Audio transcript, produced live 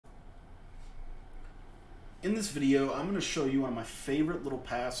In this video, I'm going to show you one of my favorite little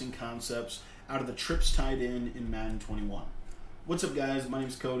passing concepts out of the trips tied in Madden 21. What's up guys, my name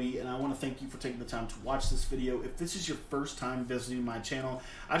is Cody and I want to thank you for taking the time to watch this video. If this is your first time visiting my channel,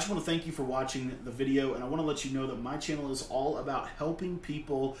 I just want to thank you for watching the video, and I want to let you know that my channel is all about helping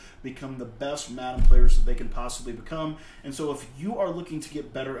people become the best Madden players that they can possibly become. And so if you are looking to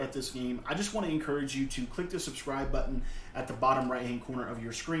get better at this game, I just want to encourage you to click the subscribe button at the bottom right hand corner of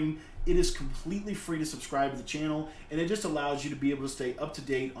your screen. It is completely free to subscribe to the channel, and it just allows you to be able to stay up to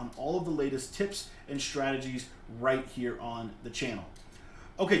date on all of the latest tips and strategies right here on the channel.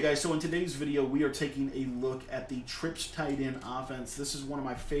 Okay guys, so in today's video we are taking a look at the trips tight end offense. This is one of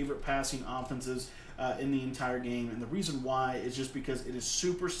my favorite passing offenses in the entire game, and the reason why is just because it is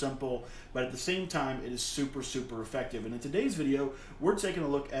super simple, but at the same time it is super effective. And in today's video we're taking a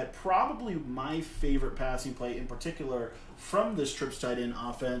look at probably my favorite passing play in particular from this trips tight end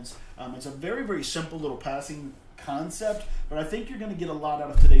offense. It's a very simple little passing concept, but I think you're going to get a lot out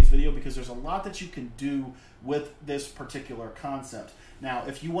of today's video because there's a lot that you can do with this particular concept. Now,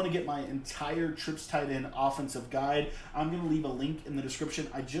 if you want to get my entire trips tight end offensive guide, I'm going to leave a link in the description.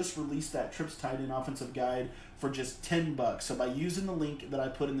 I just released that trips tight end offensive guide for just 10 bucks. So by using the link that I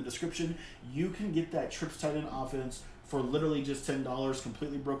put in the description, you can get that trips tight end offense for literally just $10,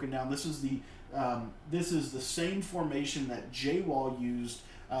 completely broken down. This is the same formation that J-Wall used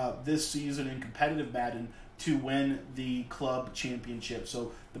this season in competitive Madden to win the club championship.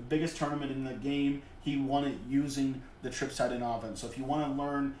 So the biggest tournament in the game, he won it using the trips tight end offense. So if you want to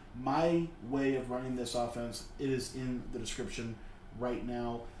learn my way of running this offense, it is in the description right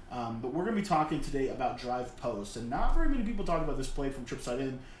now. But we're going to be talking today about drive post, and not very many people talk about this play from trips tight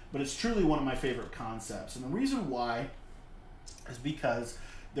end, but it's truly one of my favorite concepts. And the reason why is because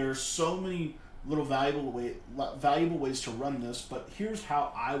there are so many little valuable ways to run this, but here's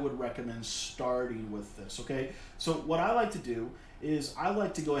how I would recommend starting with this, okay? So what I like to do is I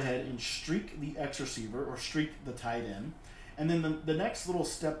like to go ahead and streak the X receiver or streak the tight end, and then the next little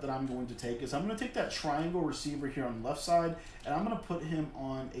step that I'm going to take is I'm going to take that triangle receiver here on the left side and I'm going to put him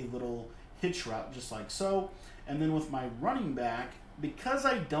on a little hitch route just like so. And then with my running back, because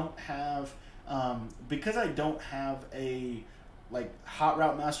I don't have a hot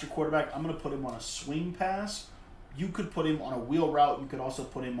route master quarterback, I'm going to put him on a swing pass. You could put him on a wheel route. You could also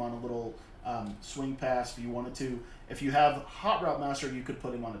put him on a little swing pass if you wanted to. If you have hot route master, you could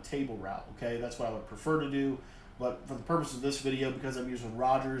put him on a table route. Okay, that's what I would prefer to do. But for the purpose of this video, because I'm using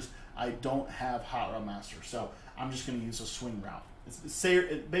Rodgers, I don't have hot route master, so I'm just going to use a swing route.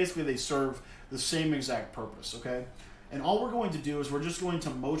 Basically, they serve the same exact purpose. Okay, and all we're going to do is we're just going to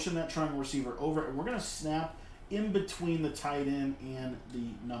motion that triangle receiver over, and we're going to snap in between the tight end and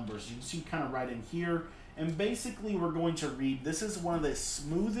the numbers. You can see kind of right in here. And basically we're going to read, this is one of the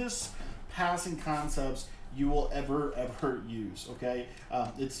smoothest passing concepts you will ever use, okay?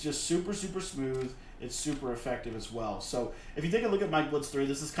 It's just super smooth. It's super effective as well. So if you take a look at Mike Blitz 3,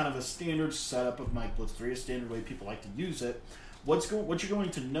 this is kind of a standard setup of Mike Blitz 3, a standard way people like to use it. What you're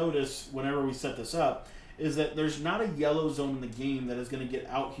going to notice whenever we set this up is that there's not a yellow zone in the game that is going to get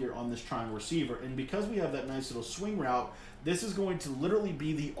out here on this triangle receiver. And because we have that nice little swing route, this is going to literally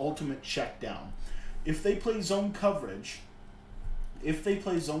be the ultimate check down. If they play zone coverage,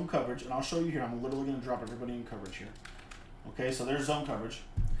 and I'll show you here, I'm literally going to drop everybody in coverage here. Okay, so there's zone coverage.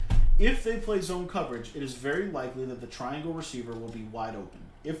 If they play zone coverage, it is very likely that the triangle receiver will be wide open.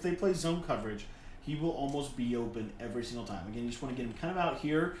 If they play zone coverage, he will almost be open every single time. Again, you just want to get him kind of out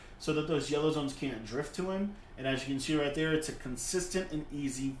here so that those yellow zones can't drift to him. And as you can see right there, it's a consistent and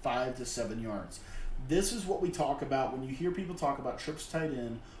easy 5 to 7 yards. This is what we talk about when you hear people talk about trips tight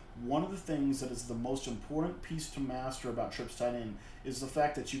end. One of the things that is the most important piece to master about trips tight end is the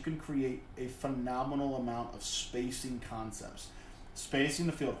fact that you can create a phenomenal amount of spacing concepts. Spacing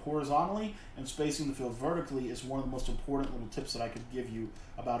the field horizontally and spacing the field vertically is one of the most important little tips that I could give you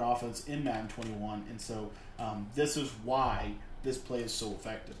about offense in Madden 21, and so this is why this play is so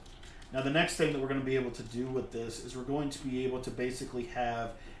effective. Now the next thing that we're going to be able to do with this is we're going to be able to basically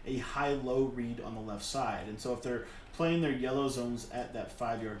have a high-low read on the left side, and so if they're playing their yellow zones at that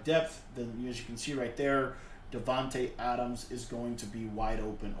 5-yard depth, then as you can see right there, Devontae Adams is going to be wide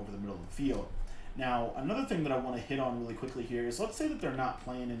open over the middle of the field. Now, another thing that I want to hit on really quickly here is let's say that they're not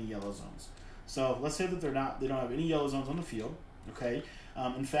playing any yellow zones. So let's say that they don't have any yellow zones on the field, okay?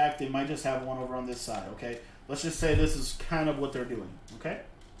 In fact, they might just have one over on this side, okay? Let's just say this is kind of what they're doing, okay?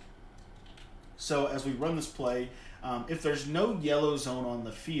 So as we run this play, if there's no yellow zone on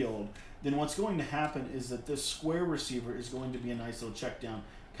the field, then what's going to happen is that this square receiver is going to be a nice little check down,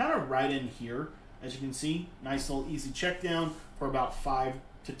 kind of right in here. As you can see, nice little easy check down for about 5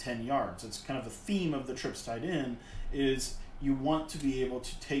 to 10 yards. It's kind of the theme of the trips tight end is you want to be able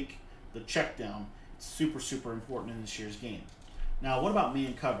to take the check down. It's super, super important in this year's game. Now, what about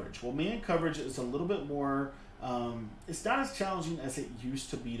man coverage? Well, man coverage is a little bit more, it's not as challenging as it used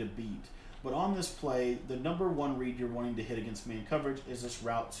to be to beat. But on this play, the number one read you're wanting to hit against man coverage is this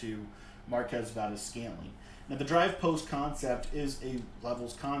route to Marquez Valdes-Scantling. Now, the drive post concept is a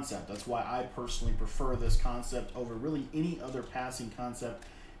levels concept. That's why I personally prefer this concept over really any other passing concept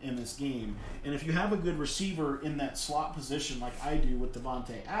in this game. And if you have a good receiver in that slot position like I do with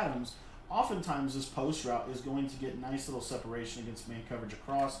Devontae Adams, oftentimes this post route is going to get nice little separation against man coverage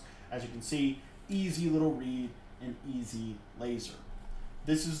across. As you can see, easy little read and easy laser.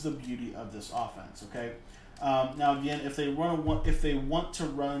 This is the beauty of this offense, okay? Now again, if they want to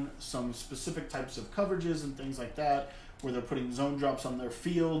run some specific types of coverages and things like that, where they're putting zone drops on their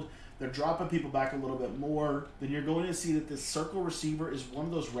field, they're dropping people back a little bit more, then you're going to see that this circle receiver is one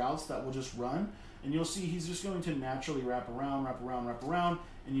of those routes that will just run, and you'll see he's just going to naturally wrap around,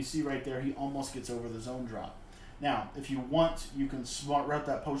 and you see right there he almost gets over the zone drop. Now, if you want, you can smart route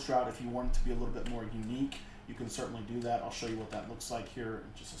that post route if you want it to be a little bit more unique. You can certainly do that. I'll show you what that looks like here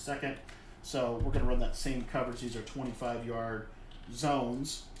in just a second. So we're going to run that same coverage. These are 25-yard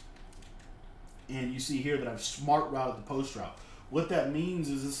zones. And you see here that I've smart routed the post route. What that means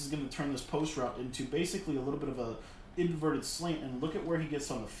is this is going to turn this post route into basically a little bit of a inverted slant. And look at where he gets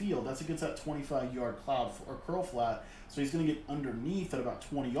on the field. That's against that 25-yard cloud or curl flat. So he's going to get underneath at about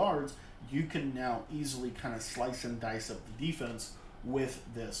 20 yards. You can now easily kind of slice and dice up the defense with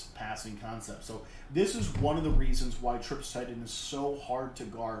this passing concept. So this is one of the reasons why trips tight end is so hard to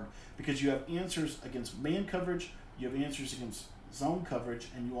guard, because you have answers against man coverage, you have answers against zone coverage,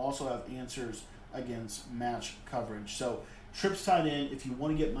 and you also have answers against match coverage. So trips tight end, if you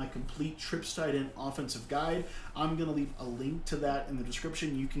want to get my complete trips tight end offensive guide, I'm going to leave a link to that in the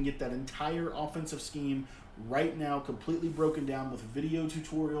description. You can get that entire offensive scheme right now completely broken down with video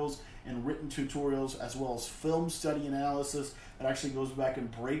tutorials and written tutorials, as well as film study analysis that actually goes back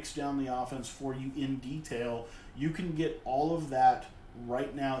and breaks down the offense for you in detail. You can get all of that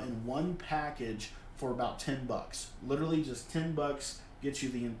right now in one package for about 10 bucks. Literally just 10 bucks gets you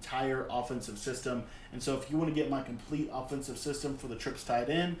the entire offensive system. And so if you want to get my complete offensive system for the trips tight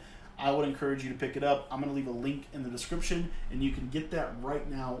end, I would encourage you to pick it up. I'm going to leave a link in the description, and you can get that right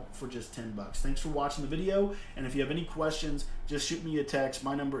now for just 10 bucks. Thanks for watching the video, and if you have any questions, just shoot me a text.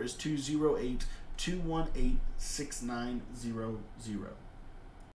 My number is 208-218-6900.